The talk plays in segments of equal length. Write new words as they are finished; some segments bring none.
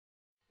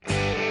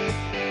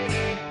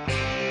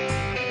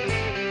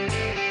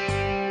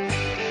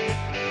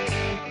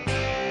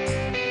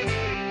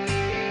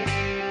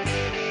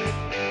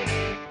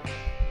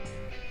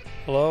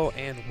Hello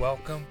and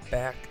welcome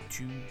back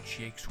to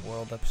Jake's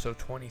World, episode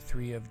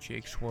 23 of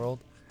Jake's World.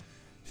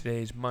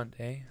 Today is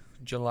Monday,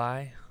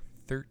 July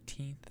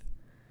 13th,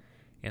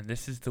 and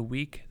this is the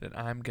week that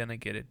I'm going to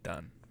get it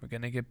done. We're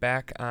going to get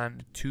back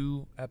on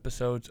 2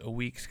 episodes a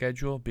week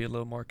schedule, be a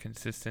little more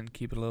consistent,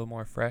 keep it a little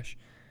more fresh.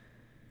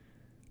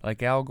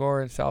 Like Al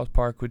Gore in South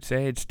Park would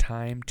say, it's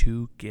time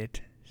to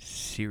get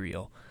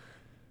serial.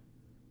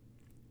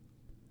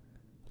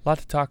 A lot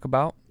to talk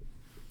about,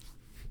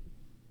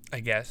 I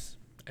guess.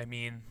 I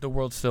mean, the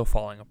world's still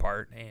falling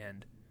apart,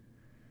 and,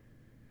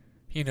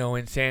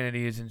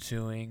 insanity is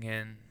ensuing,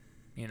 and,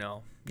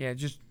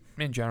 just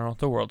in general,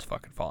 the world's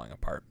fucking falling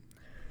apart.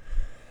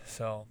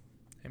 So,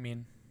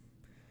 I'm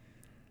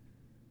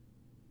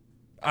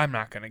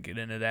not going to get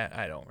into that.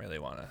 I don't really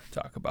want to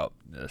talk about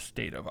the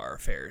state of our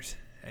affairs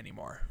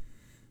anymore,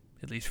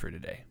 at least for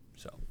today.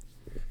 So,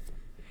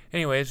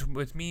 anyways,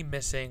 with me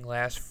missing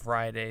last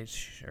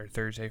Friday's, or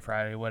Thursday,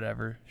 Friday,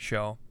 whatever,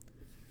 show,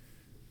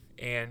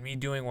 and me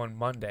doing one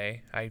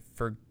Monday, I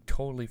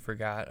totally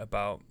forgot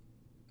about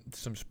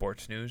some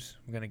sports news.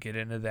 I'm going to get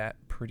into that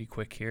pretty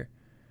quick here.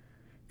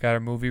 Got a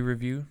movie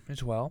review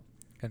as well.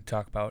 Going to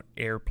talk about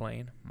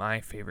Airplane,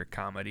 my favorite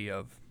comedy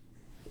of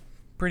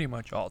pretty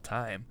much all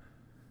time.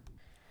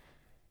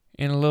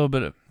 And a little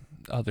bit of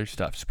other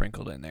stuff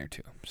sprinkled in there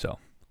too. So,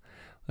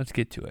 let's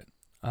get to it.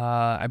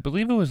 I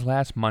believe it was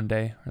last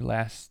Monday or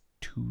last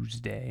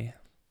Tuesday.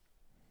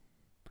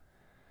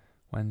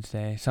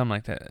 Wednesday, something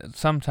like that.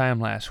 Sometime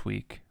last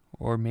week,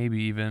 or maybe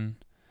even,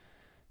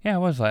 it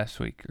was last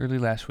week, early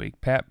last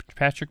week.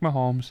 Patrick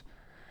Mahomes,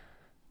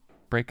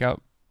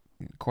 breakout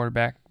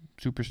quarterback,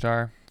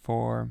 superstar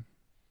for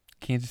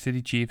Kansas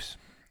City Chiefs,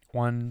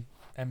 won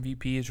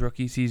MVP his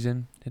rookie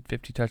season, hit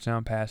 50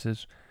 touchdown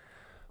passes,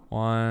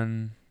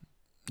 won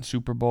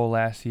Super Bowl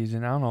last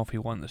season. I don't know if he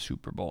won the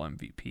Super Bowl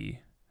MVP.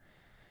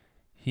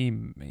 He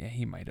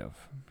might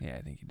have. Yeah,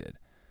 I think he did.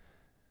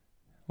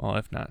 Well,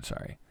 if not,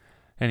 sorry.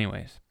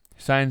 Anyways,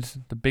 signs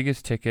the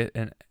biggest ticket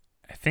in,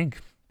 I think,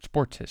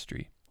 sports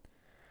history.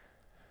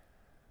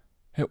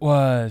 It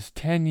was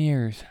 10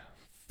 years,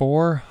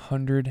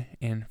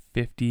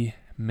 450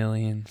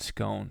 million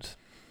scones.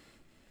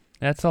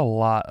 That's a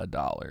lot of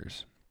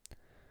dollars.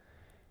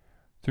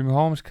 Though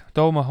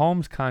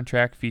Mahomes'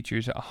 contract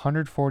features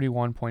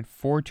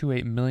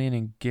 141.428 million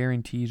in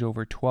guarantees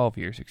over 12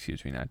 years,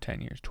 not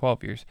 10 years,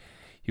 12 years.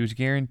 He was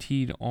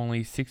guaranteed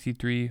only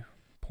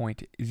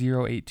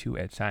 63.082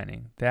 at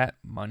signing. That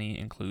money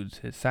includes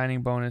his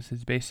signing bonus,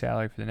 his base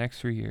salary for the next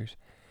 3 years,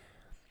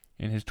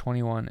 and his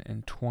 21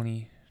 and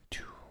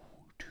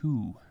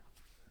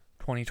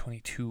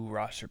 2022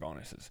 roster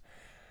bonuses.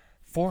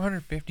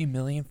 $450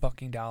 million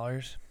fucking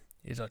dollars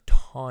is a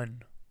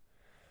ton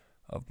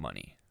of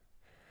money.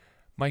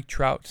 Mike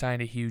Trout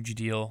signed a huge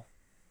deal,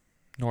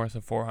 north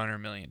of $400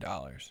 million.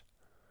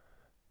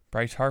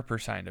 Bryce Harper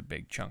signed a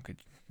big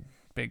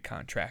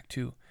contract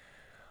too.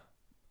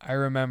 I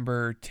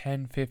remember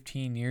 10,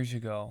 15 years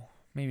ago,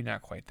 maybe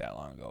not quite that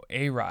long ago,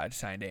 A-Rod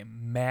signed a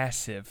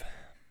massive,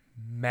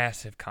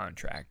 massive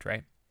contract,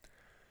 right?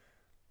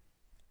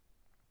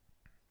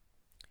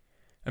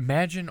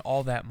 Imagine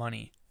all that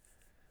money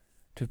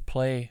to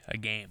play a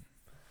game.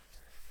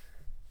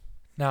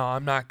 Now,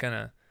 I'm not going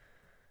to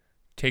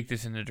take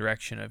this in the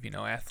direction of,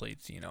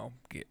 athletes,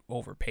 get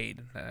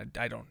overpaid.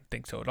 I don't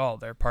think so at all.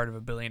 They're part of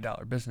 $1 billion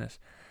business.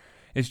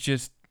 It's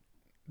just,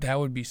 that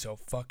would be so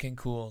fucking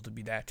cool to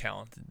be that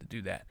talented to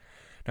do that.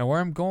 Now, where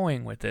I'm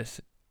going with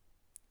this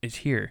is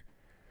here.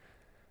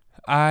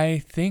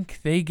 I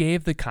think they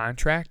gave the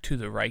contract to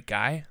the right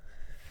guy.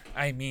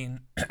 I mean,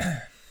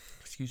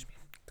 excuse me,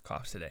 the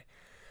coughs today.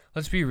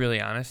 Let's be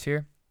really honest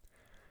here.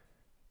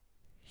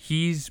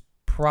 He's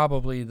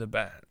probably the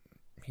best.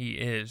 He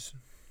is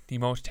the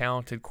most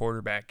talented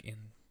quarterback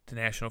in the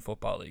National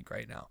Football League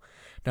right now.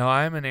 Now,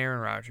 I'm an Aaron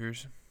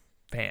Rodgers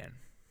fan.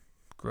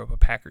 Grew up a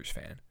Packers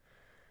fan.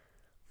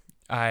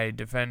 I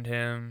defend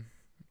him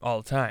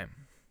all the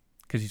time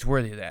because he's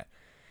worthy of that.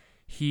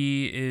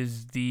 He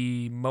is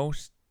the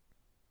most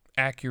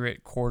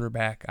accurate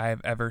quarterback I have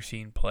ever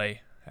seen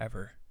play,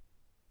 ever.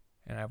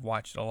 And I've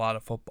watched a lot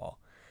of football.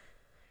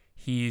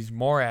 He's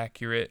more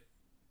accurate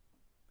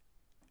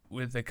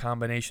with a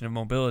combination of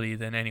mobility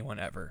than anyone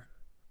ever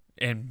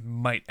and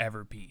might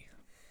ever be.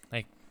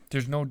 Like,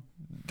 there's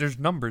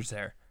numbers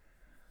there.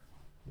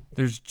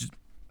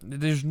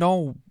 There's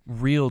no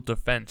real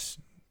defense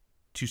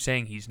to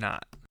saying he's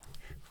not.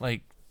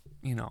 Like,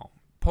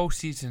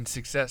 postseason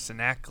success and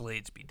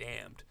accolades be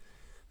damned.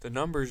 The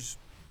numbers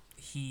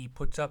he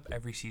puts up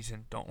every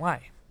season don't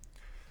lie.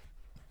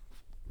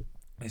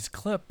 His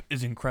clip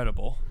is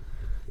incredible.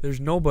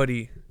 There's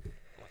nobody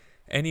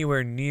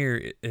anywhere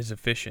near as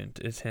efficient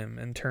as him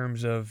in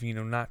terms of,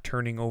 not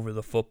turning over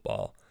the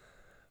football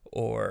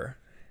or,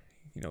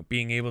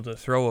 being able to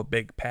throw a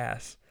big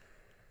pass.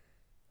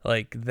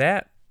 Like,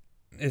 that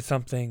is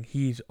something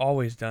he's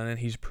always done, and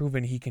he's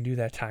proven he can do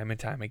that time and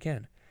time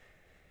again.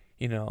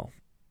 Hail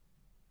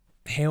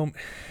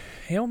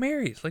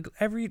Marys, like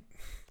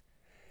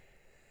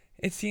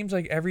It seems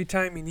like every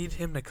time you need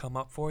him to come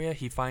up for you,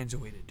 he finds a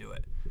way to do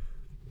it.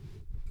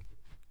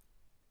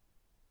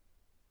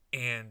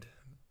 And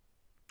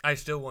I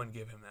still wouldn't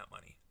give him that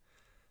money.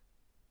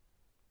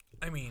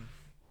 I mean,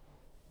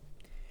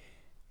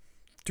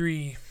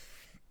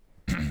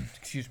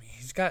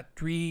 he's got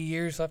 3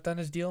 years left on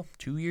his deal,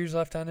 2 years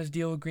left on his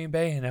deal with Green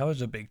Bay, and that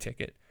was a big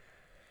ticket.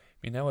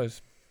 I mean, that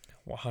was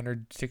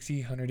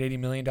 $180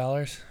 million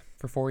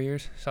for 4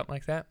 years, something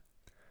like that.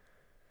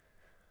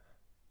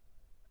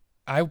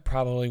 I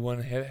probably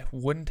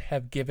wouldn't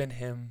have given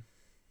him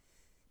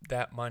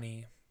that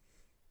money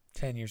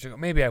 10 years ago.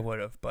 Maybe I would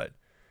have, but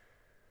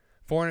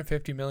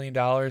 $450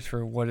 million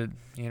for what did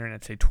the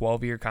internet say,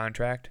 12-year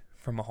contract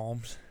for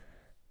Mahomes?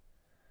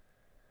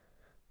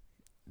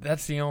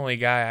 That's the only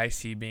guy I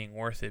see being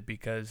worth it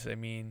because, I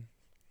mean,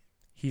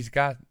 he's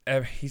got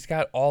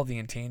all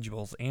the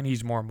intangibles, and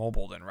he's more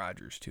mobile than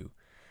Rodgers, too.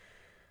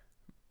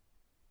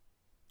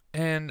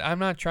 And I'm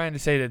not trying to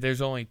say that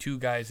there's only 2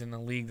 guys in the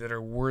league that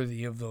are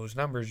worthy of those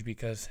numbers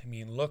because, I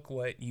mean, look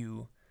what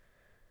you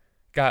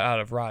got out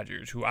of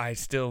Rodgers, who I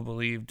still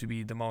believe to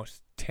be the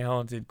most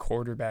talented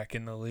quarterback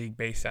in the league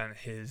based on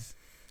his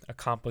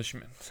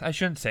accomplishments. I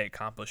shouldn't say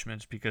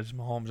accomplishments because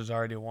Mahomes has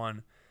already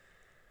won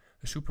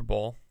a Super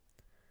Bowl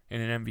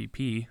and an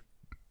MVP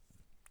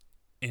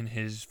in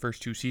his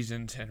first 2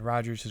 seasons, and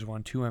Rodgers has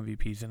won 2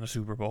 MVPs and a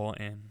Super Bowl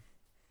in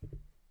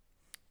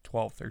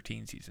 12,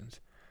 13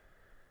 seasons.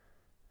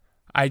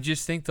 I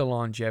just think the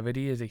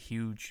longevity is a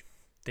huge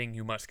thing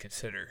you must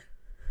consider.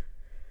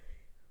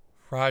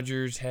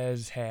 Rodgers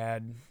has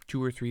had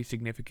 2 or 3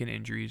 significant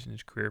injuries in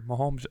his career.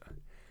 Mahomes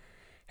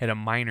had a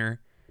minor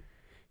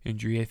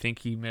injury. I think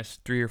he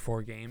missed 3 or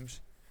 4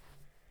 games.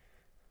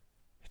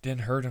 It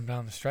didn't hurt him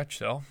down the stretch,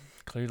 though,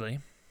 clearly.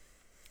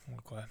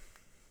 Look what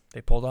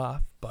they pulled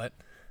off. But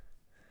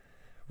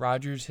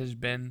Rodgers has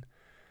been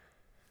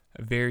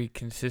a very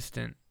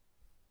consistent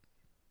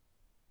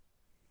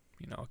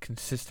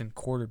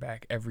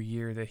quarterback every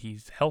year that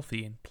he's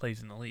healthy and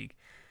plays in the league.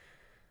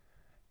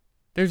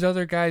 There's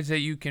other guys that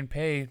you can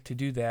pay to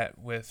do that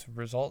with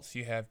results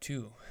you have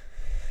too.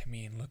 I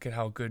mean, look at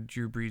how good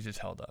Drew Brees has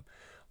held up.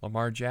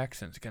 Lamar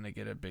Jackson's going to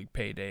get a big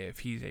payday if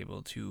he's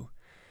able to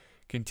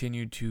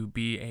continue to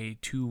be a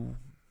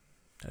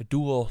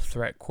dual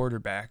threat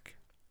quarterback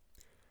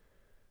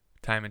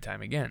time and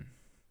time again.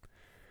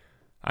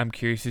 I'm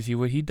curious to see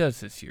what he does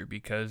this year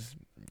because,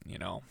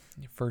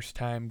 first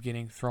time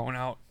getting thrown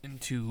out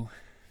into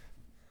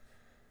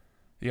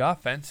the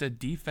offense, a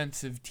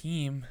defensive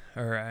team,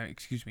 what am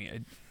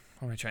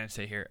I trying to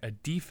say here? A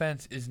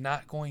defense is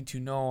not going to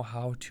know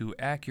how to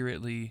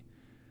accurately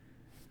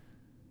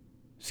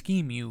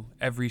scheme you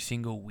every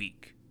single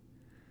week.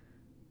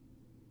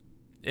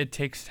 It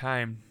takes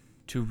time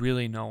to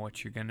really know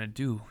what you're going to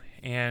do.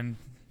 And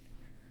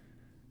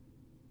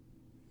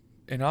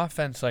an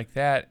offense like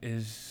that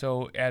is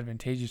so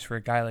advantageous for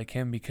a guy like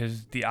him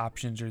because the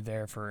options are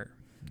there for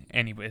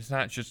anybody. It's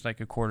not just like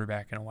a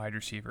quarterback and a wide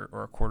receiver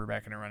or a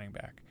quarterback and a running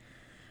back.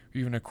 Or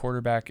even a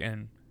quarterback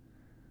and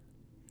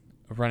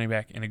a running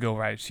back and a go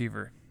wide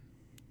receiver.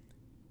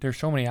 There's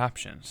so many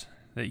options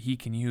that he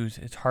can use.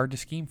 It's hard to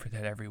scheme for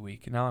that every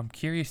week. Now I'm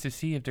curious to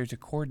see if there's a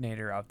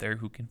coordinator out there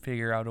who can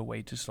figure out a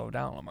way to slow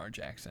down Lamar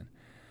Jackson.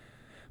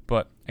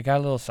 But I got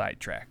a little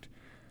sidetracked.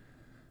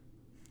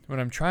 What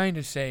I'm trying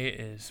to say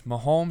is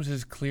Mahomes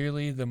is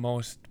clearly the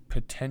most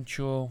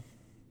potential-filled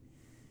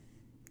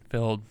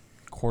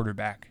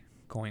quarterback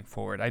going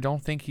forward. I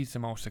don't think he's the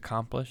most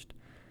accomplished,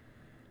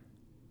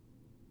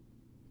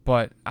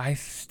 but I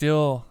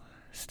still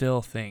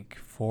think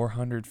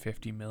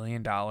 $450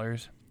 million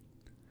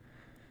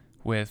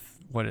with,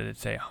 what did it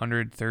say,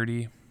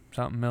 130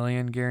 something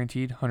million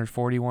guaranteed,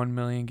 141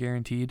 million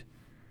guaranteed.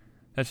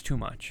 That's too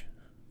much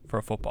for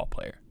a football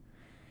player,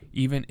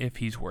 even if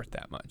he's worth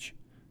that much.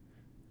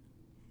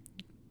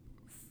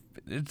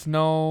 It's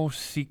no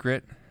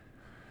secret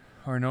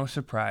or no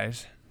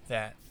surprise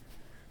that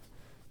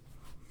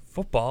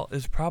football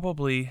is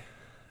probably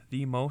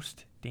the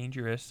most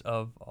dangerous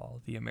of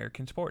all the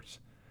American sports.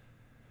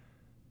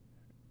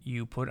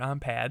 You put on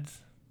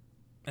pads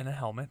and a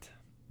helmet,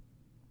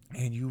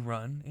 and you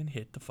run and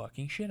hit the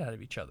fucking shit out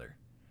of each other.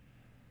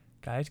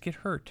 Guys get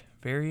hurt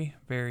very,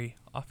 very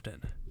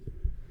often.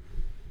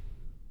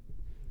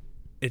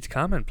 It's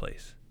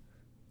commonplace.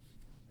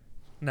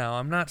 Now,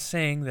 I'm not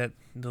saying that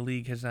the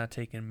league has not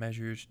taken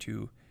measures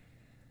to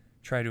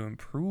try to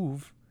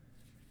improve,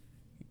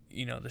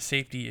 the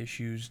safety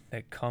issues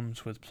that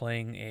comes with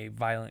playing a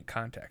violent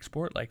contact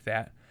sport like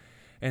that.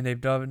 And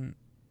they've done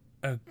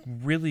a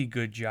really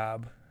good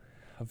job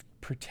of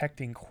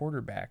protecting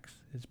quarterbacks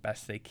as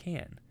best they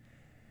can.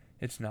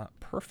 It's not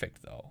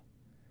perfect, though.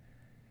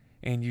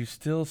 And you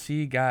still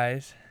see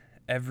guys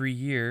every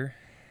year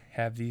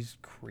have these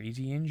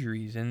crazy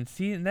injuries. And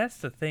that's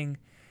the thing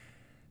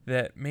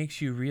that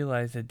makes you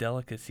realize the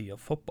delicacy of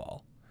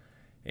football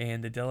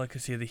and the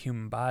delicacy of the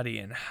human body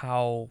and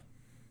how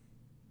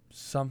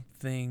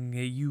something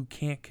that you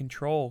can't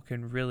control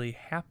can really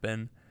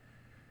happen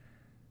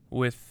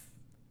with,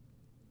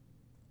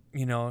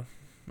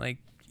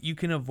 you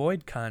can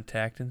avoid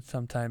contact, and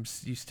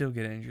sometimes you still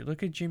get injured.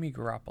 Look at Jimmy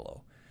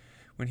Garoppolo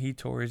when he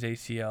tore his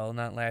ACL,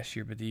 not last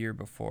year, but the year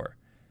before.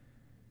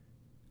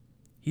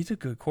 He's a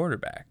good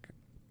quarterback.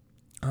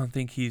 I don't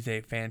think he's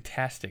a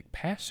fantastic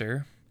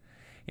passer,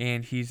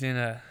 and he's in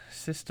a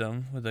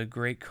system with a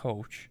great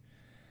coach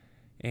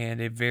and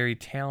a very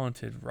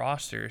talented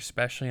roster,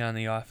 especially on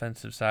the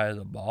offensive side of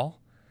the ball.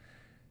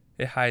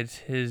 It hides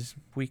his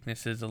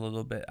weaknesses a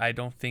little bit. I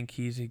don't think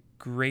he's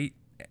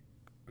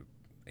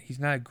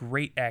not a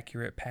great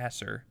accurate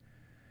passer,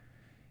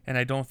 and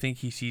I don't think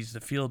he sees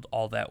the field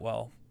all that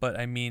well. But,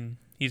 I mean,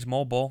 he's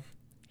mobile.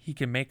 He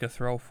can make a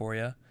throw for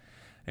you.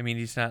 I mean,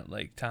 he's not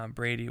like Tom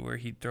Brady where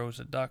he throws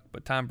a duck,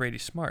 but Tom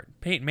Brady's smart.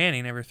 Peyton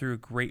Manning never threw a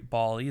great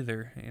ball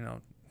either,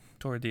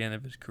 toward the end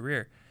of his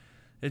career.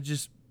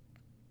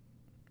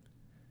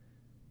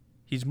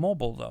 He's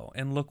mobile, though,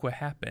 and look what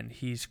happened.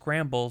 He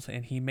scrambles,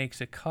 and he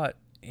makes a cut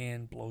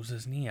and blows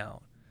his knee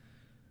out.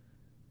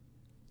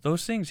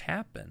 Those things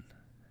happen.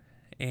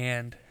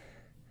 And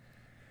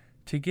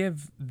to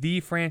give the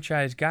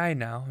franchise guy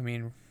now,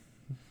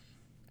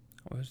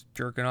 I was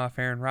jerking off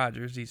Aaron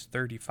Rodgers. He's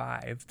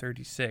 35,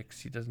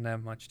 36. He doesn't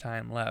have much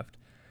time left.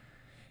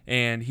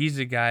 And he's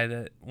a guy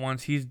that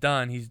once he's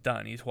done, he's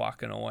done. He's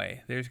walking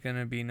away. There's going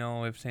to be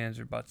no ifs, ands,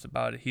 or buts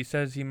about it. He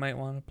says he might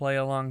want to play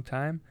a long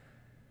time.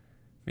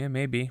 Yeah,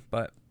 maybe.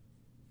 But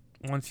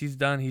once he's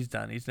done, he's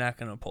done. He's not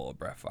going to pull a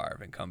Brett Favre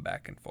and come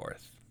back and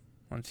forth.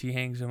 Once he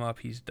hangs him up,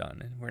 he's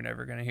done. And we're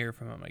never going to hear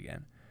from him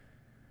again.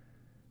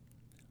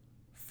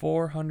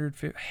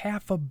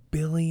 $500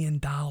 million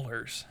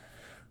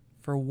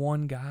for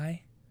one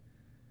guy,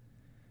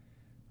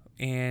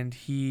 and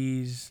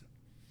he's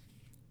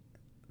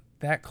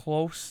that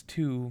close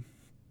to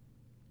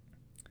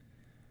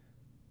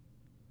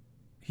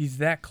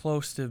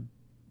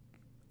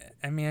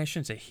I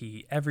shouldn't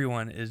say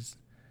everyone is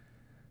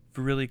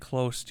really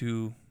close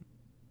to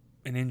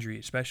an injury,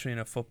 especially in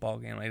a football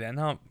game like that.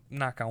 Now,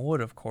 knock on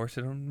wood, of course,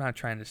 I'm not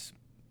trying to,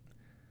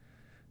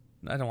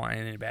 I don't want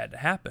anything bad to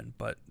happen,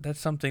 but that's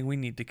something we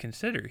need to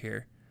consider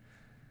here.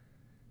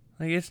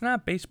 Like, it's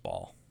not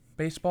baseball.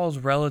 Baseball's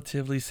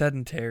relatively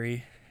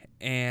sedentary,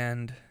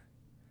 and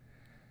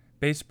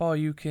baseball,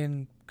 you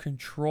can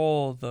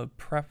control the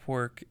prep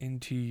work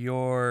into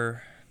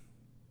your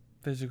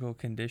physical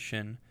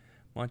condition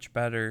much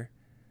better.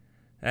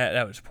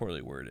 That was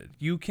poorly worded.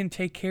 You can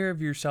take care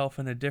of yourself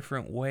in a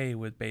different way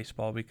with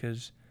baseball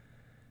because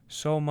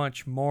so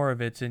much more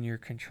of it's in your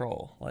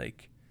control.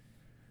 Like,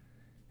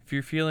 if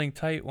you're feeling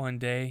tight one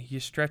day, you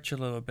stretch a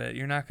little bit.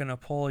 You're not going to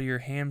pull your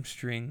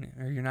hamstring,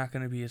 or you're not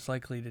going to be as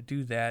likely to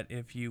do that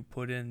if you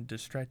put in the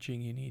stretching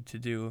you need to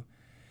do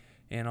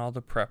and all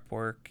the prep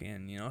work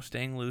and,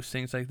 staying loose,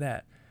 things like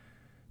that.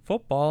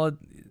 Football,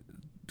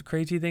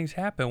 crazy things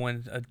happen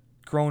when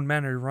grown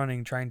men are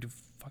running trying to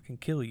fucking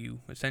kill you,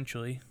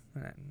 essentially.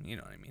 You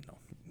know what I mean?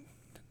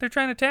 They're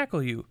trying to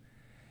tackle you.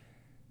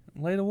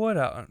 Lay the wood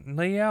out.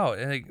 Lay out.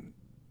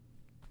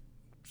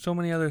 So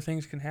many other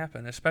things can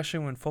happen, especially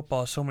when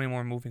football has so many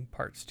more moving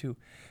parts, too.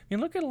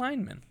 Look at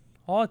linemen.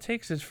 All it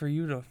takes is for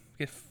you to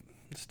get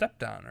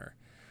stepped on or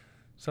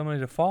somebody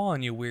to fall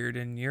on you weird,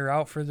 and you're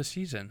out for the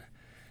season.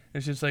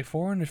 It's just like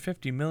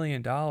 $450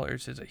 million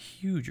is a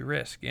huge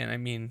risk,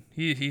 and,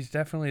 he's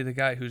definitely the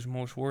guy who's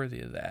most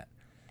worthy of that.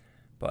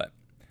 But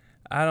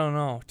I don't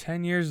know.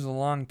 10 years is a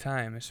long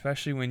time,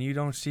 especially when you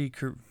don't see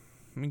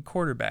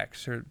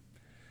quarterbacks are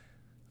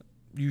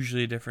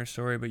usually a different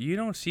story, but you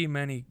don't see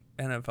many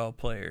NFL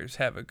players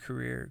have a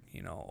career,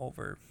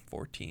 over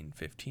 14,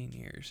 15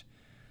 years.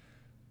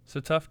 It's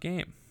a tough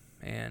game.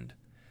 And,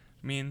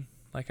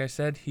 like I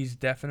said, he's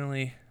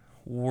definitely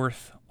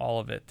worth all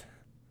of it.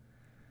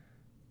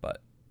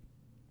 But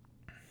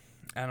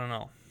I don't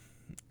know.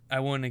 I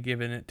wouldn't have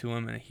given it to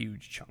him in a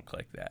huge chunk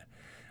like that.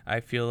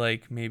 I feel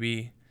like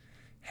maybe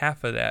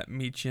half of that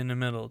meets you in the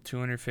middle,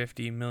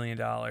 $250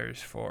 million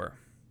for,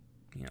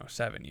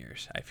 7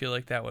 years. I feel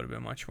like that would have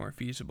been much more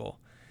feasible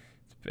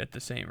at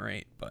the same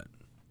rate, but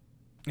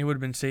it would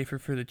have been safer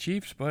for the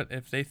Chiefs. But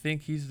if they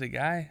think he's the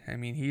guy,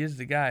 he is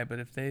the guy, but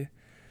if they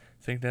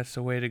think that's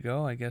the way to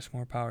go, I guess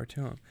more power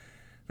to him.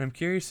 And I'm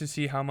curious to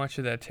see how much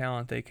of that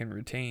talent they can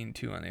retain,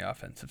 too, on the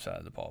offensive side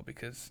of the ball,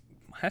 because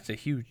that's a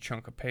huge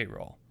chunk of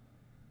payroll.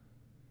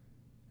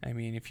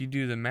 If you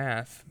do the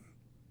math,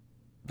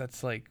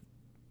 that's like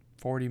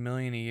 $40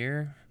 million a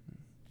year.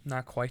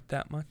 Not quite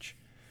that much.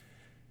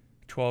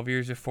 12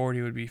 years of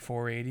 40 would be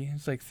 480.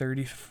 It's like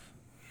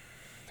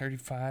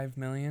 $35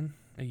 million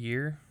a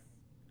year.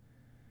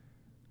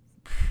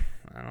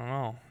 I don't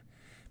know.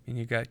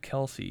 You got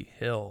Kelsey,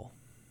 Hill,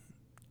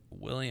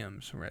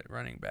 Williams,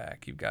 running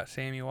back. You've got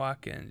Sammy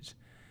Watkins.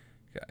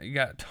 You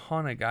got a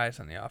ton of guys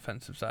on the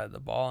offensive side of the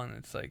ball, and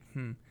it's like,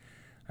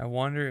 I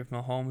wonder if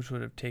Mahomes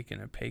would have taken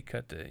a pay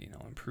cut to,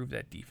 improve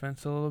that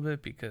defense a little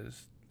bit,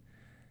 because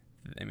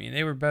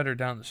they were better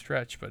down the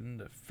stretch, but in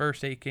the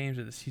first 8 games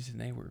of the season,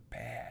 they were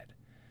bad.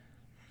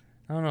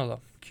 I don't know,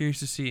 though. Curious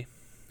to see.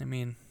 I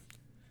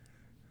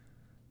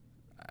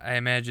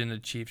imagine the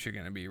Chiefs are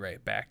going to be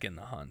right back in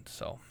the hunt,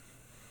 so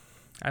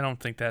I don't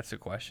think that's a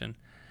question.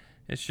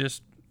 It's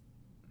just,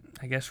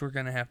 I guess we're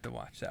going to have to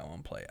watch that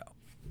one play out.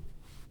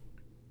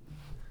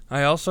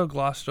 I also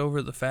glossed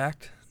over the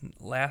fact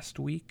last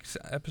week's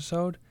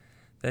episode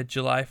that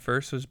July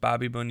 1st was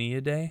Bobby Bonilla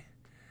Day.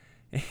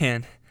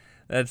 And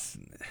I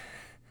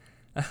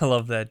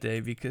love that day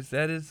because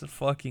that is the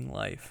fucking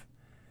life.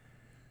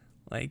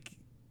 Like,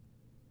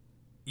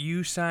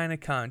 you sign a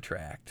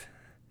contract.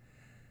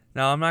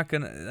 Now, I'm not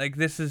going to,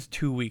 this is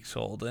 2 weeks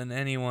old, and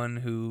anyone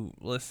who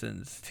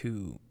listens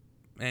to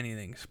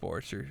anything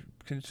sports or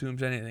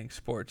consumes anything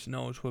sports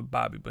knows what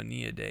Bobby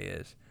Bonilla Day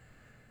is.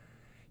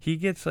 He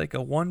gets a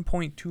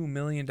 $1.2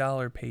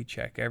 million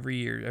paycheck every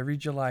year, every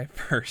July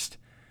 1st.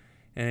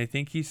 And I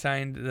think he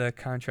signed the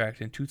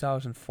contract in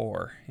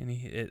 2004,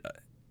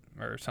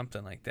 or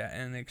something like that,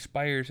 and it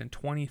expires in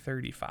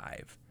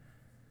 2035.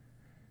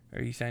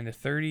 Or he signed a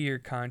 30-year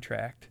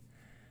contract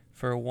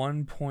for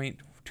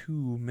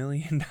 $1.2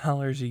 million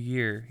a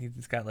year.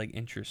 He's got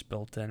interest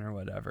built in or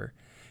whatever.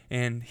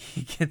 And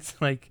he gets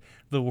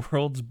the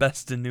world's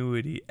best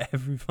annuity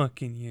every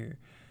fucking year.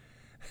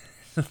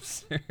 It's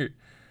absurd.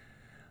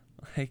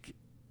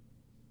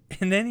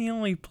 And then he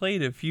only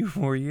played a few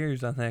more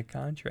years on that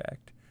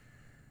contract.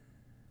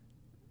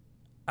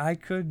 I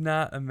could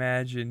not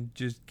imagine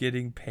just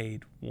getting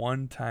paid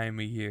one time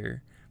a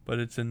year, but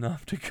it's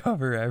enough to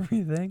cover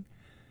everything.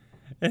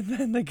 And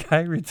then the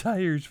guy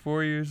retires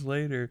 4 years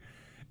later,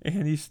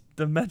 and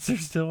the Mets are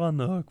still on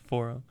the hook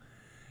for him.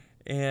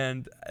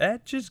 And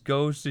that just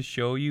goes to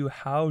show you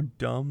how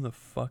dumb the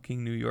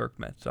fucking New York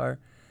Mets are.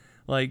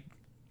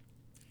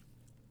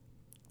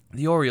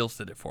 The Orioles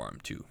did it for him,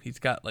 too. He's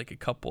got, a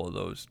couple of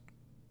those,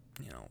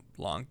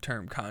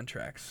 long-term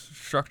contracts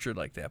structured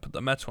like that. But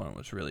the Mets one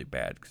was really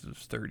bad because it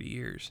was 30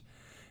 years.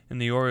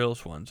 And the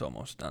Orioles one's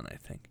almost done, I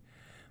think.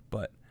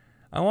 But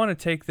I want to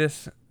take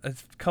this a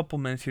couple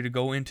minutes here to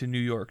go into New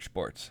York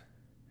sports.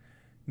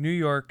 New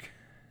York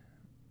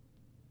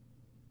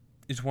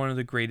is one of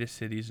the greatest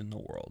cities in the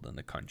world, in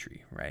the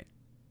country, right?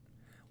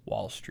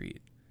 Wall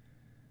Street.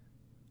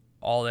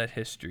 All that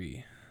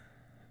history.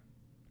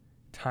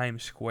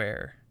 Times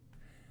Square.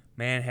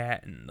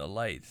 Manhattan, the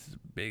lights,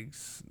 Big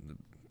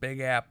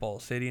Apple,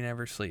 City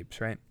Never Sleeps,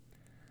 right?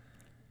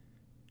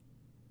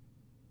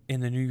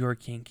 And the New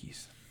York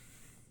Yankees.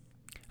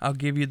 I'll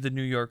give you the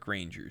New York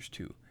Rangers,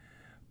 too.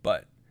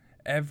 But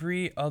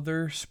every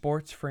other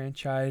sports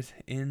franchise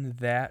in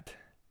that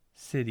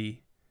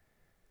city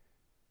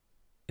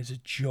is a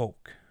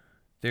joke.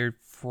 They're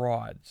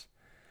frauds.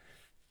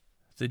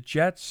 The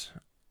Jets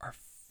are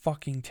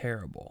fucking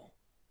terrible.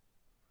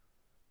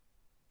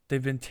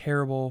 They've been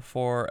terrible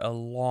for a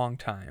long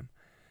time.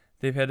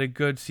 They've had a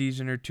good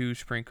season or two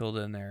sprinkled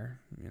in there,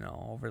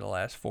 over the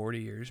last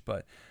 40 years.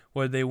 But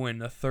what did they win?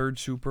 The third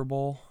Super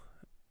Bowl?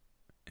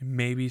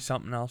 Maybe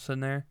something else in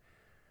there?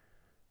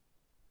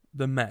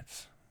 The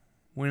Mets.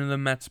 When have the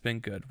Mets been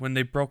good? When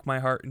they broke my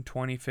heart in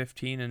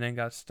 2015 and then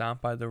got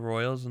stomped by the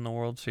Royals in the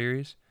World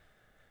Series?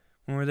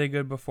 When were they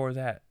good before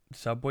that?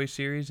 Subway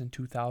Series in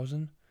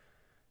 2000?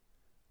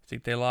 I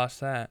think they lost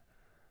that.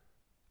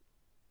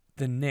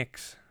 The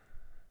Knicks.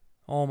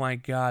 Oh my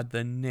God,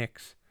 the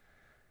Knicks.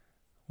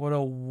 What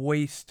a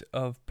waste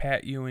of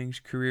Pat Ewing's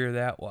career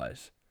that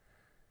was.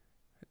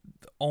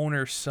 The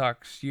owner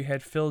sucks. You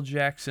had Phil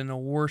Jackson, the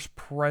worst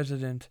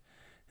president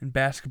in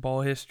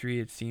basketball history,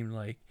 it seemed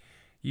like.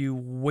 You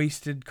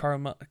wasted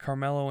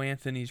Carmelo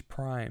Anthony's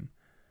prime.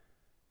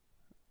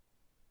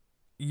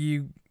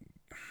 You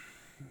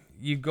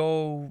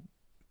go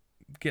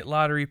get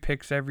lottery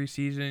picks every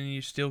season and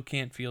you still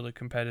can't field a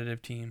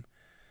competitive team.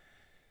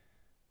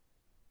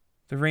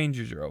 The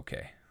Rangers are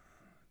okay.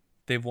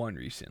 They've won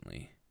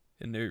recently.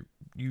 And they're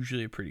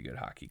usually a pretty good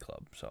hockey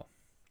club. So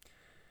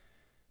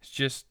it's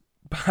just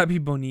Bobby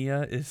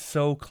Bonilla is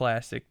so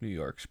classic New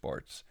York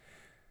sports.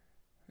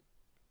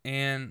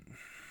 And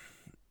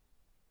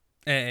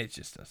it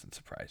just doesn't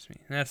surprise me.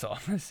 And that's all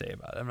I'm going to say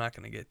about it. I'm not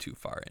going to get too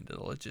far into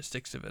the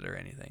logistics of it or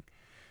anything.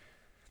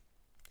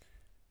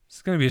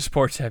 It's going to be a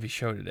sports-heavy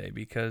show today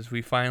because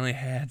we finally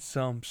had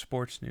some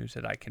sports news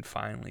that I can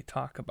finally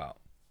talk about.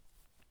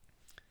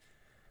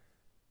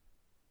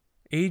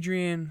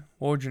 Adrian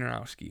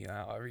Wojnarowski,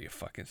 however you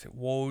fucking say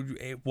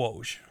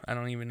Woj. I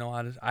don't even know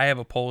how to. I have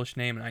a Polish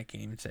name and I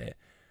can't even say it.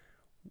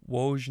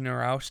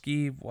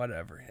 Wojnarowski,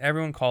 whatever.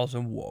 Everyone calls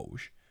him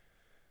Woj.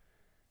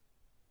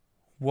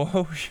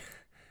 Woj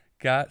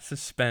got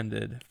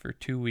suspended for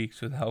 2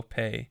 weeks without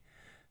pay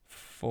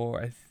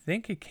for, I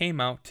think it came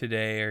out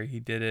today or he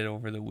did it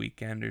over the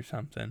weekend or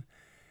something.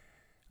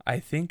 I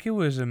think it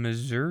was a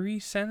Missouri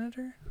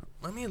senator.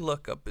 Let me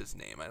look up his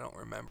name. I don't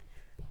remember.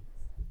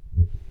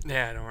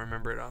 Yeah, I don't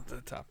remember it off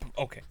the top.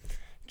 Okay.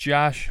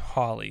 Josh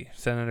Hawley,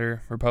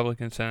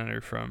 Republican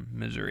senator from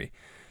Missouri.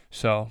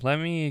 So let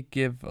me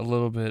give a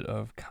little bit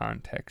of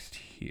context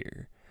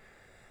here.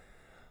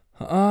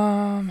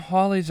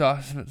 Hawley's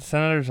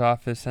senator's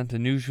office sent a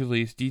news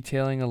release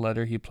detailing a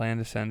letter he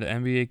planned to send to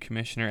NBA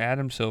Commissioner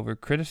Adam Silver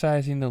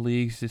criticizing the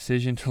league's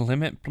decision to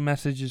limit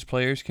messages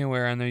players can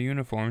wear on their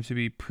uniforms to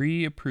be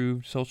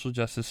pre-approved social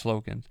justice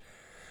slogans.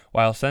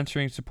 while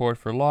censoring support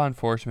for law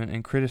enforcement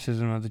and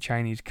criticism of the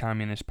Chinese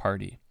Communist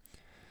Party.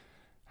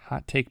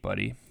 Hot take,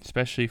 buddy,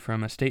 especially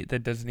from a state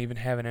that doesn't even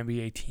have an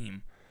NBA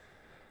team.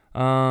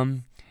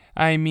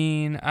 I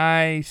mean,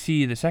 I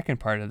see the second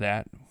part of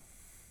that.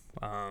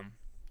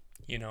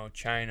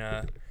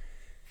 China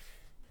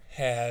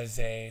has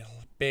a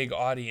big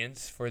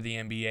audience for the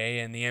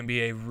NBA, and the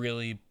NBA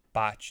really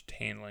botched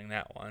handling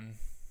that one.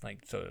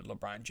 Like, so did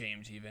LeBron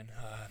James even.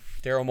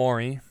 Daryl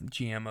Morey,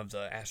 GM of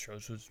the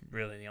Astros, was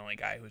really the only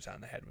guy who was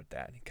on the head with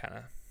that.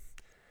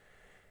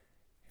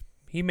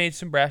 He made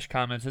some brash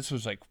comments. This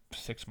was like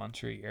 6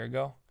 months or a year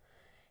ago.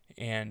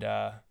 And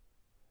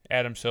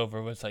Adam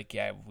Silver was like,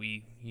 yeah,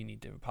 you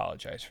need to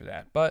apologize for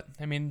that. But,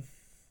 I mean,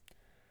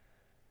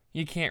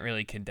 you can't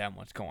really condemn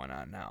what's going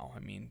on now. I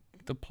mean,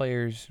 the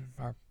players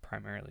are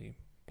primarily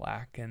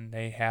black, and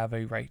they have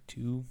a right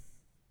to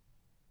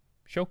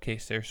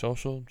showcase their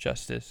social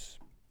justice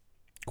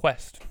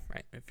quest,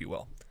 right, if you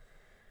will.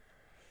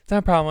 It's not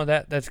a problem with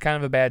that. That's kind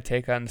of a bad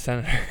take on the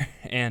senator.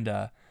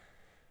 And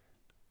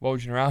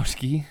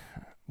Wojnarowski,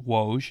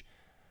 Woj,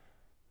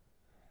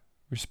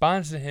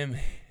 responds to him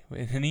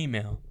with an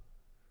email.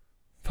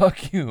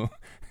 Fuck you.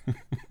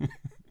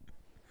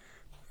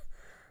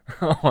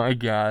 Oh my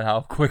God,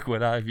 how quick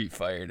would I be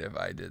fired if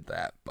I did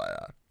that?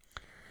 But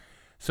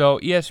so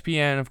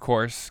ESPN, of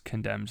course,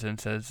 condemns and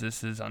says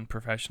this is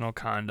unprofessional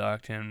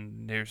conduct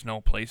and there's no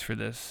place for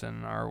this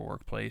in our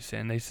workplace.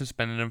 And they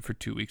suspended him for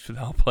 2 weeks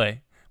without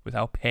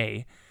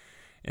pay.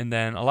 And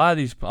then all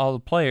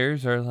the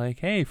players are like,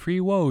 hey, free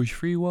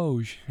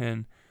Woj.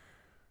 And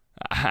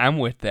I'm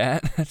with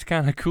that. That's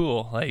kind of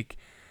cool. Like,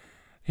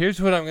 here's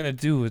what I'm going to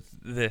do with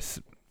this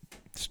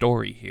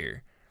story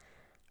here.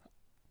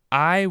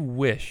 I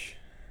wish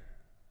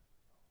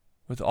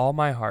with all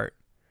my heart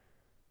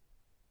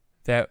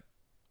that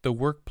the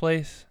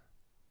workplace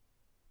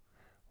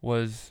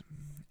was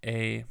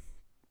a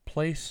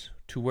place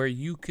to where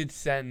you could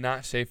send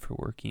not safe for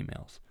work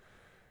emails.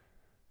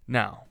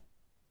 Now,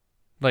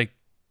 like,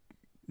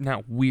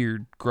 not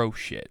weird, gross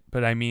shit,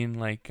 but I mean,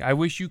 like, I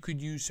wish you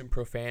could use some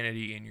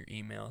profanity in your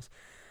emails.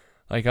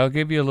 Like, I'll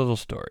give you a little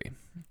story.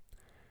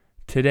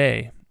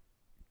 Today,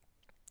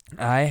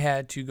 I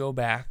had to go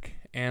back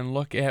and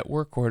look at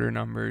work order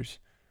numbers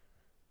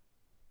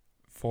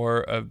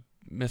for a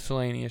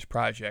miscellaneous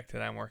project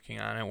that I'm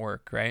working on at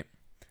work, right?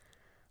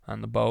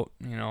 On the boat,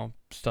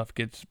 stuff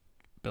gets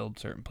billed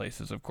certain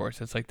places, of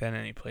course. It's like that in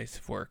any place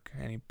of work,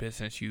 any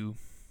business you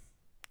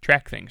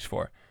track things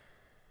for.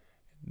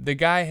 The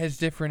guy has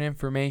different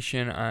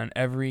information on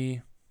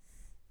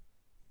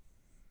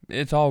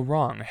it's all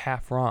wrong,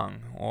 half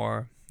wrong,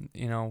 or,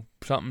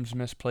 something's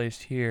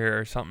misplaced here,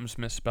 or something's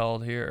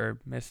misspelled here, or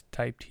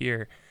mistyped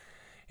here,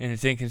 and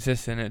it's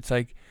inconsistent. It's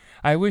like,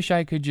 I wish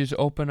I could just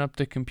open up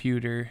the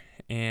computer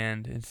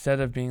and instead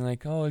of being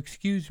like, oh,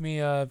 excuse me,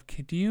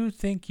 do you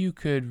think you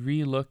could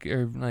look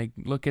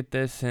at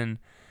this and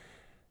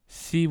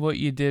see what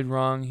you did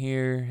wrong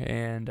here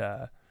and,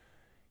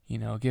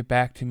 get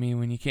back to me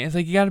when you can. It's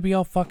like, you got to be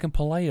all fucking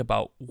polite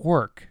about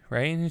work,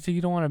 right? And so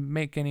you don't want to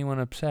make anyone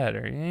upset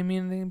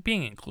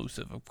being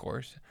inclusive, of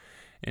course,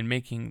 and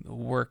making the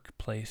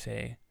workplace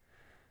a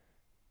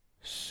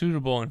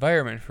suitable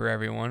environment for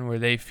everyone where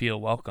they feel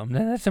welcome.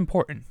 That's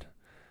important.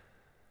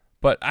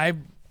 But I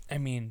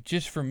mean,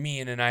 just for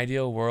me in an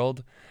ideal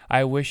world,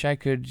 I wish I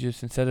could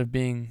just, instead of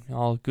being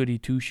all goody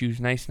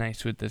two-shoes nice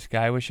with this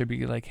guy, I wish I'd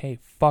be like, hey,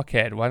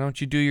 fuckhead, why don't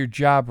you do your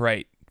job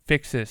right?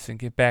 Fix this and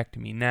get back to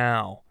me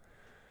now.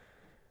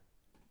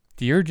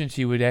 The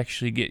urgency would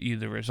actually get you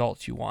the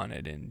results you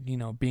wanted. And,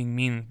 being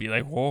mean would be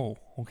like, whoa,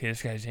 okay,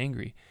 this guy's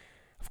angry.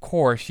 Of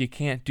course, you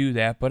can't do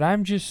that, but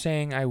I'm just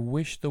saying I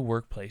wish the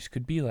workplace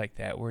could be like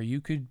that, where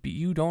you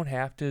don't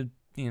have to,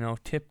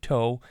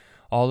 tiptoe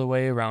all the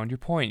way around your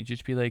point.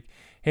 Just be like,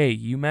 hey,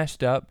 you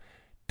messed up,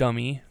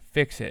 dummy,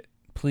 fix it,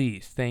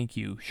 please, thank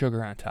you,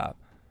 sugar on top.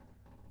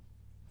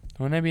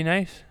 Wouldn't that be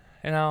nice?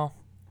 And now,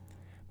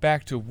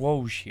 back to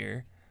Woj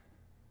here.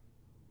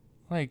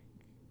 Like,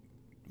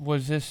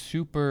 was this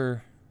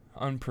super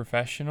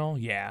unprofessional?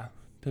 Yeah.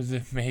 Does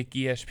it make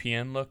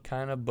ESPN look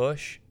kind of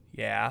bush?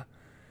 Yeah.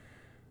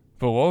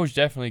 But Woj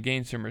definitely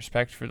gained some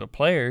respect for the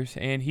players,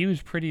 and he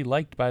was pretty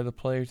liked by the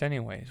players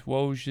anyways.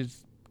 Woj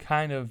has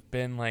kind of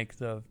been like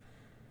the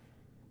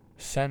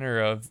center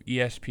of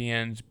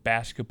ESPN's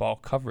basketball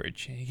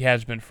coverage. He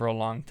has been for a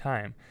long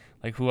time.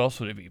 Like, who else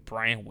would it be?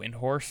 Brian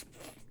Windhorst?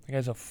 That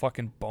guy's a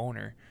fucking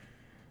boner.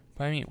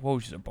 But I mean,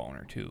 Woj is a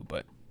boner too,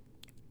 but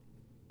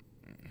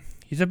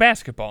he's a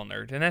basketball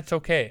nerd, and that's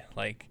okay.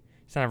 Like,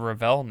 he's not a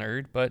Ravel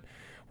nerd, but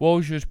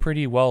Woj was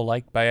pretty well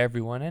liked by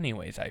everyone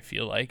anyways, I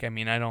feel like. I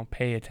mean, I don't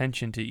pay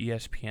attention to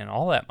ESPN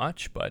all that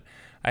much, but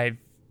I've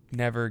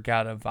never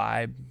got a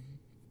vibe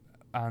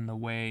on the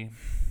way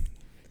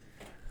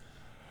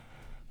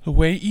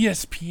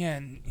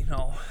ESPN,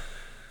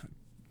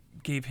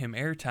 gave him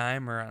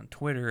airtime or on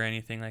Twitter or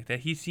anything like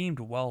that. He seemed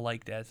well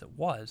liked as it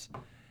was,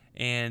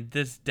 and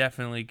this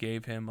definitely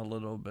gave him a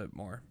little bit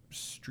more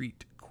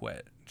street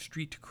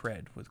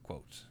cred with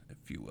quotes,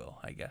 if you will,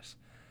 I guess.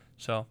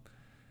 So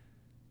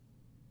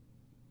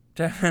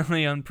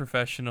definitely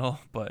unprofessional,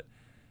 but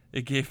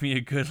it gave me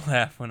a good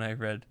laugh when I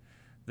read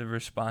the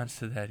response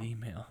to that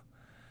email.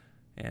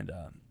 And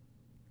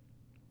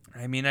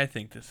I mean, I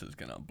think this is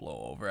going to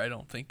blow over. I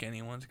don't think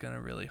anyone's going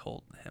to really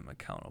hold him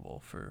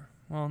accountable for,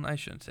 well, I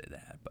shouldn't say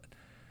that, but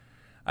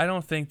I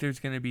don't think there's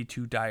going to be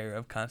too dire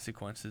of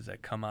consequences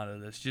that come out of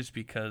this, just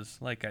because,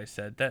 like I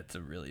said, that's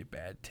a really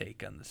bad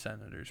take on the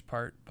senator's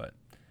part, but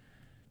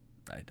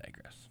I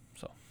digress.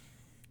 So,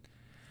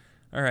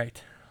 all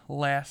right,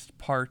 last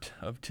part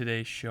of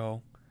today's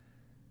show.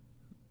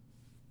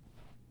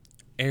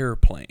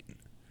 Airplane.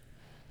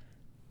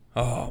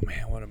 Oh,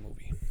 man, what a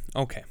movie.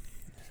 Okay,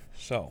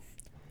 so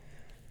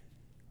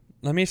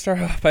let me start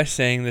off by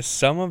saying that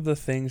some of the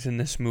things in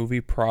this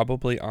movie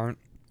probably aren't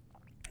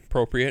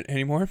appropriate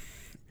anymore.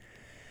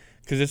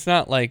 Because it's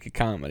not like a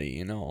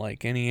comedy,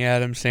 like any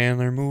Adam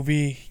Sandler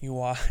movie you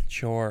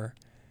watch or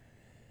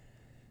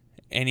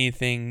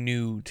anything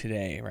new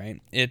today,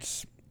 right?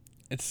 It's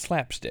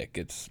slapstick.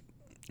 It's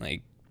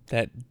like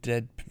that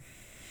dead.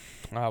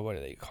 What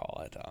do they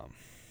call it?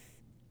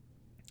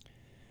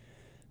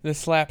 The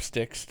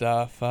slapstick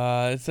stuff.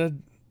 It's a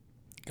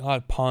lot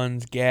of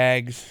puns,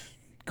 gags,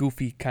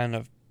 goofy kind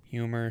of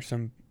humor,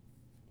 some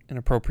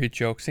inappropriate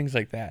jokes, things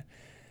like that.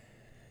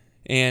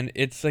 And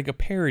it's like a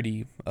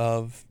parody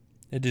of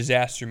a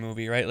disaster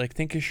movie, right? Like,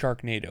 think of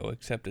Sharknado,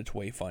 except it's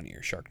way funnier.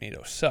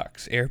 Sharknado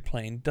sucks.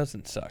 Airplane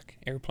doesn't suck.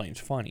 Airplane's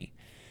funny.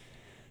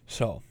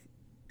 So,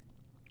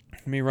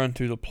 let me run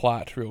through the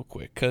plot real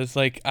quick. Because,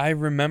 like, I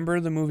remember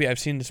the movie. I've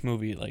seen this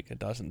movie, like, a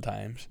dozen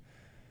times.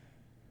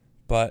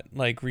 But,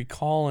 like,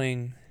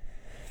 recalling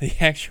the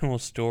actual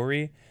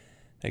story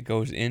that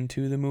goes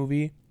into the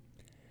movie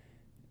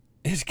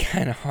is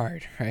kind of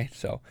hard, right?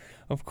 So,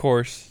 of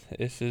course,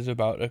 this is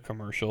about a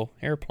commercial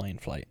airplane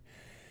flight.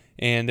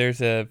 And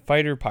there's a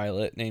fighter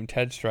pilot named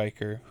Ted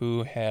Stryker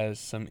who has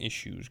some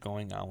issues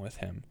going on with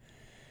him.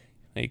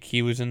 Like,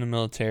 he was in the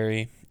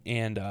military,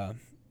 and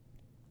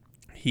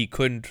he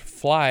couldn't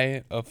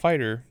fly a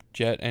fighter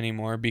jet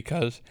anymore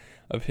because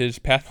of his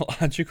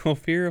pathological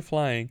fear of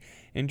flying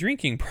and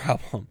drinking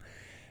problem.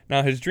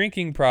 Now, his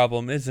drinking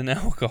problem isn't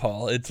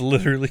alcohol. It's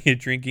literally a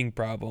drinking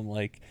problem.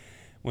 Like,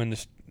 when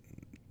the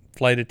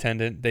flight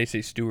attendant, they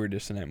say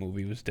stewardess in that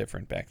movie, was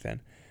different back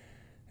then.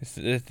 I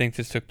think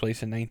this took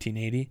place in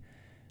 1980.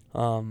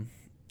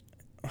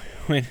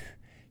 When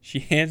she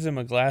hands him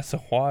a glass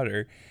of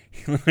water,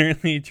 he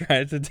literally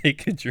tries to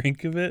take a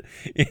drink of it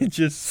and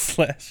just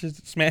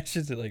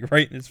smashes it like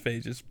right in his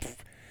face, just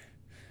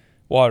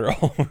water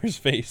all over his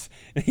face.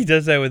 And he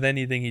does that with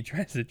anything he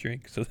tries to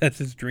drink, so that's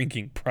his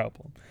drinking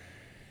problem.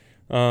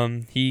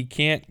 He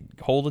can't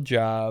hold a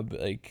job.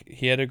 Like,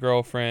 he had a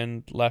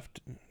girlfriend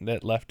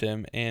that left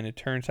him, and it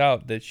turns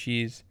out that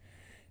she's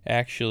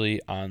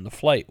actually on the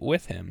flight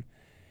with him.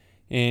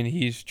 And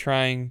he's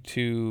trying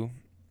to,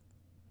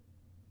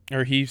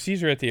 or he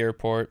sees her at the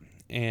airport,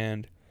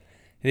 and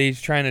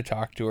he's trying to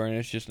talk to her, and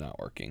it's just not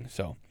working.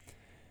 So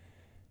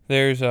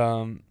there's,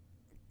 the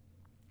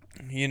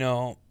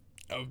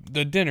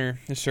dinner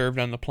is served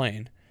on the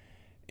plane,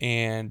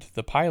 and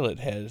the pilot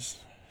has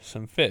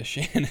some fish.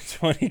 And it's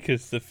funny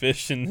because the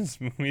fish in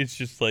this movie is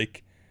just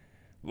like,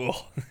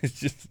 well,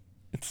 it's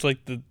like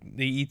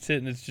he eats it,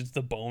 and it's just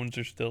the bones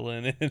are still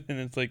in it, and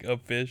it's like a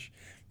fish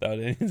without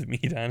any of his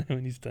meat on it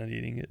when he's done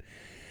eating it.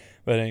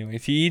 But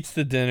anyways, he eats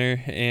the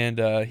dinner, and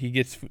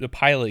the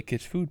pilot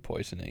gets food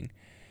poisoning,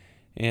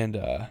 and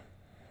the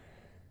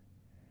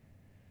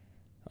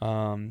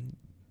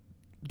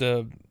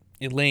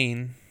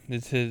Elaine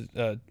is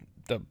the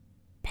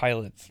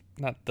pilot's,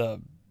 not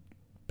the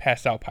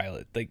passed out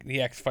pilot, like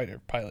the ex-fighter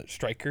pilot,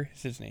 Stryker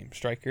is his name,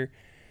 Stryker.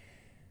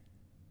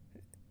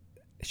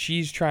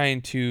 She's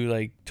trying to,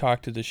 like,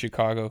 talk to the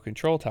Chicago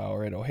control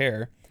tower at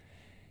O'Hare,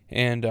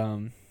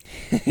 and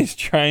she's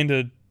trying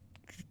to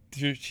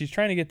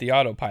get the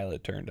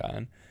autopilot turned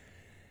on,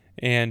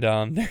 and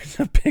there's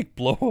a big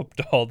blow-up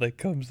doll that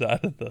comes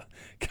out of the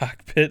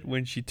cockpit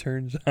when she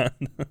turns on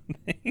the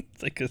thing.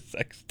 It's like a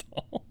sex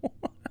doll.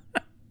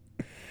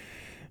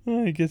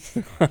 It gets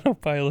the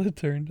autopilot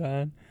turned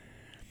on,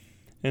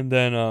 and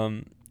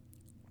then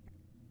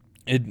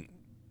it,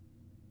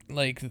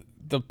 like,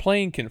 the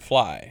plane can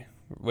fly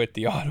with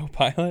the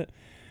autopilot,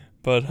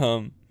 but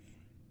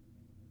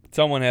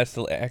someone has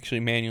to actually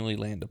manually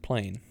land the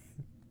plane.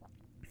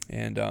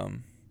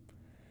 And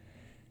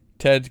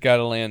Ted's got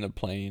to land the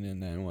plane,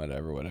 and then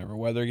whatever,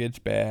 weather gets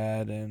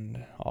bad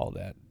and all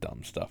that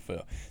dumb stuff.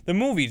 The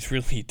movie's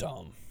really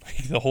dumb,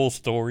 like the whole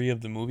story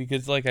of the movie,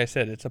 because, like I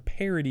said, it's a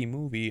parody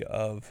movie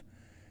of,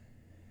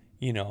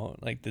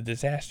 like the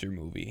disaster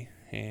movie,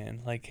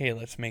 and like, hey,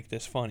 let's make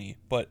this funny,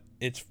 but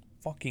it's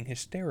fucking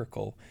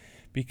hysterical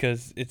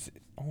because it's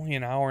only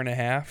an hour and a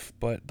half,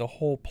 but the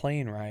whole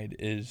plane ride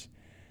is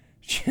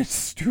just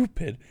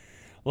stupid.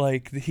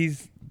 Like,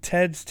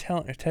 Ted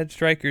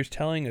Stryker's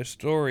telling a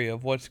story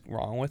of what's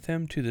wrong with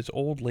him to this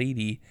old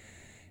lady,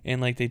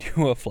 and like they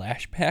do a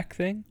flashback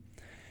thing,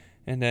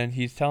 and then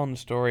he's telling the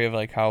story of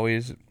like how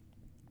he's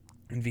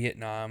in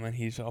Vietnam and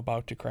he's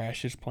about to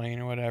crash his plane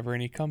or whatever,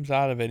 and he comes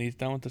out of it, he's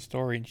done with the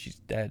story, and she's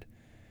dead.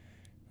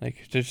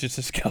 Like, there's just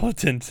a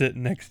skeleton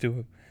sitting next to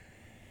him.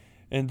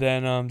 And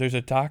then there's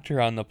a doctor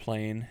on the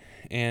plane,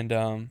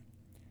 and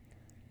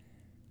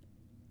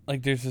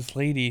like there's this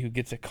lady who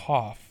gets a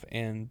cough,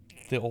 and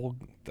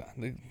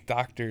the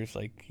doctor's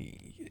like,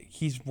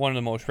 he's one of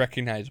the most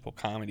recognizable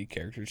comedy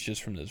characters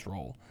just from this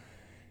role.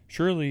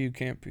 Surely you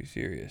can't be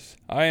serious.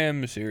 I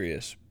am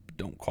serious.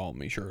 Don't call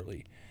me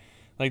Shirley.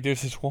 Like,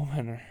 there's this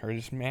woman or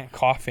this man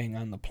coughing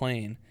on the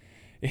plane,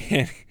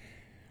 and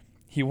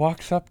he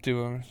walks up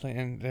to him,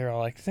 and they're all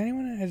like,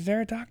 is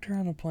there a doctor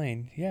on the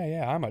plane?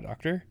 Yeah, I'm a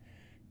doctor.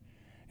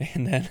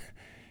 And then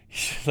he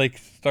just, like,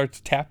 starts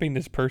tapping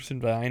this person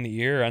behind the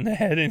ear on the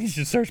head, and he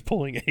just starts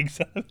pulling eggs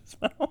out of his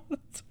mouth.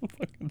 It's so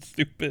fucking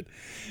stupid.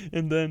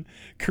 And then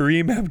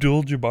Kareem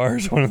Abdul-Jabbar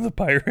is one of the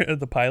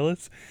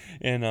pilots,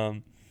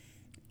 and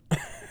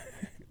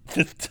the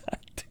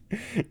doctor,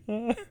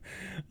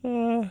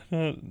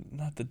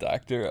 not the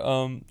doctor.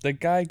 The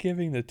guy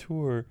giving the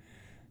tour,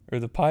 or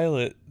the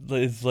pilot,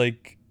 is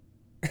like,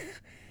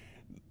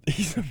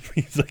 he's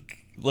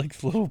like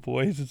likes little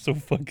boys. It's so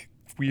fucking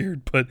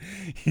weird, but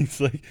he's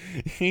like,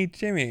 hey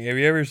Jimmy, have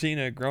you ever seen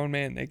a grown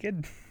man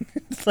naked?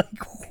 It's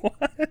like,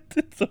 what?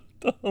 It's so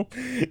dumb.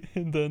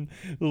 And then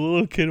the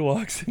little kid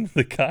walks into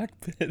the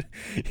cockpit,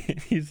 and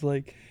he's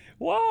like,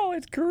 wow,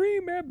 it's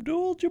Kareem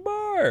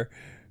Abdul-Jabbar.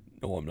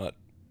 No, I'm not.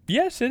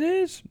 Yes, it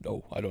is.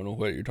 No, I don't know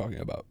what you're talking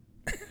about.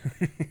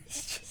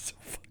 It's just so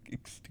fucking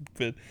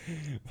stupid.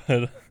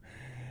 But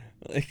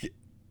like,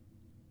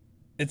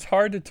 it's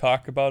hard to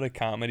talk about a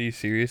comedy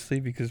seriously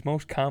because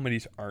most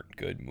comedies aren't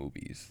good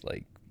movies.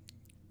 Like,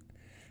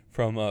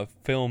 from a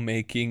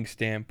filmmaking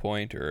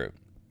standpoint, or,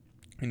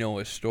 you know,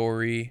 a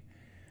story,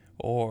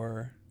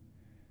 or,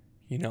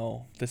 you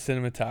know, the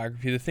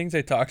cinematography. The things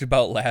I talked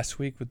about last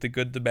week with The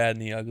Good, the Bad,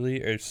 and the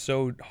Ugly are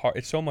so hard.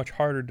 It's so much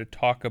harder to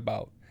talk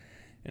about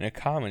in a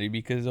comedy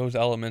because those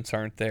elements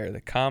aren't there.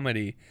 The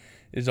comedy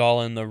is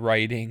all in the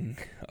writing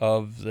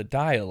of the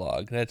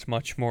dialogue. That's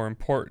much more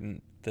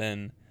important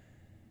than,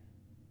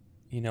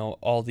 you know,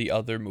 all the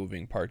other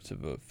moving parts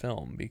of a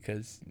film,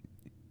 because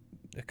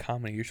a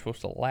comedy, you're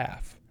supposed to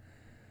laugh.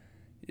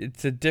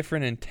 It's a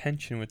different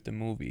intention with the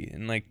movie.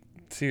 And, like,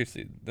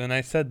 seriously, when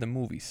I said the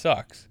movie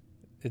sucks,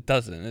 it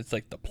doesn't. It's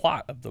like the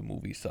plot of the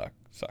movie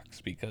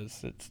sucks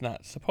because it's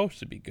not supposed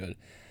to be good,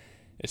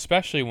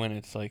 especially when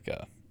it's like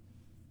a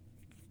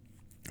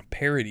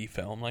parody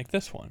film like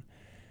this one.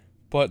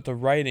 But the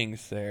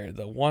writing's there,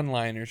 the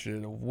one-liners are,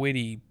 the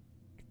witty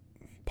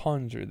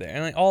puns are there,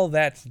 and like all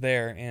that's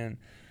there, and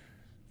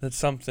that's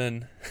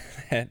something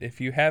that if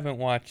you haven't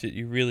watched it,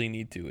 you really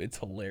need to. It's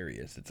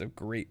hilarious. It's a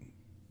great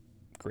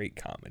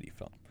comedy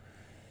film.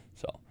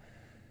 So,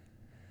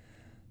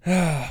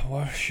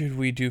 what should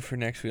we do for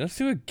next week? Let's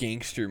do a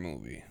gangster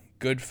movie.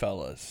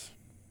 Goodfellas.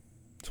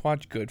 Let's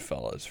watch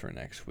Goodfellas for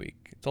next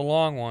week. It's a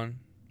long one.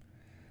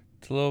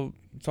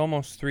 It's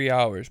almost 3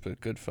 hours,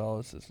 but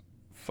Goodfellas is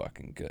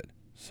fucking good.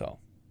 So,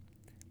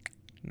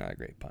 not a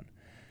great pun.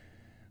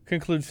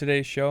 Concludes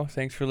today's show.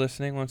 Thanks for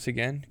listening once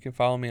again. You can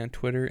follow me on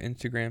Twitter,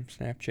 Instagram,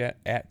 Snapchat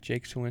at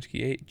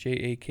JakeSawinski8,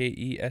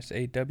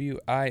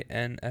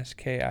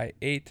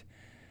 JakeSawinski8.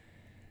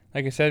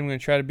 Like I said, I'm going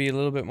to try to be a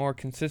little bit more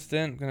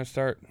consistent. I'm going to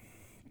start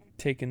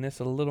taking this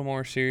a little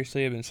more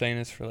seriously. I've been saying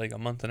this for like a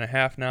month and a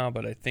half now,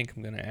 but I think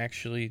I'm going to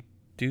actually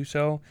do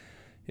so.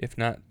 If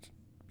not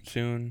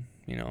soon,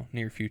 you know,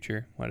 near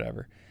future,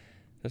 whatever.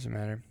 Doesn't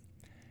matter.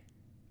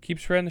 Keep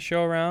spreading the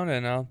show around,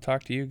 and I'll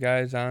talk to you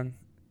guys on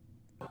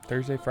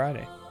Thursday,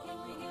 Friday.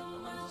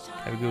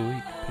 Have a good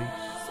week. Peace.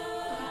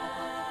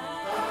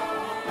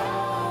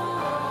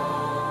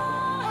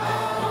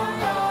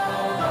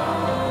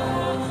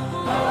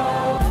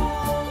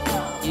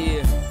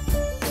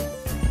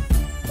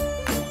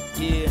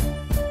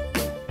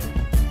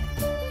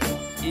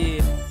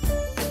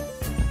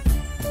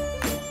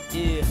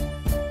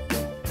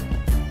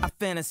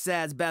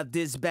 Fantasize about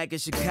this back in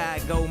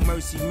Chicago.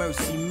 Mercy,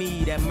 mercy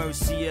me, that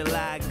mercy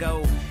I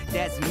go.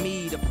 That's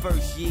me the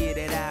first year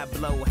that I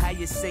blow. How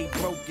you say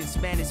broke in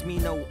Spanish, me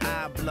no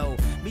I blow.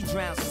 Me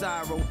drown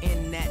sorrow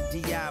in that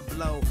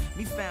Diablo.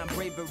 Me found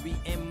bravery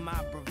in my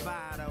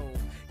bravado.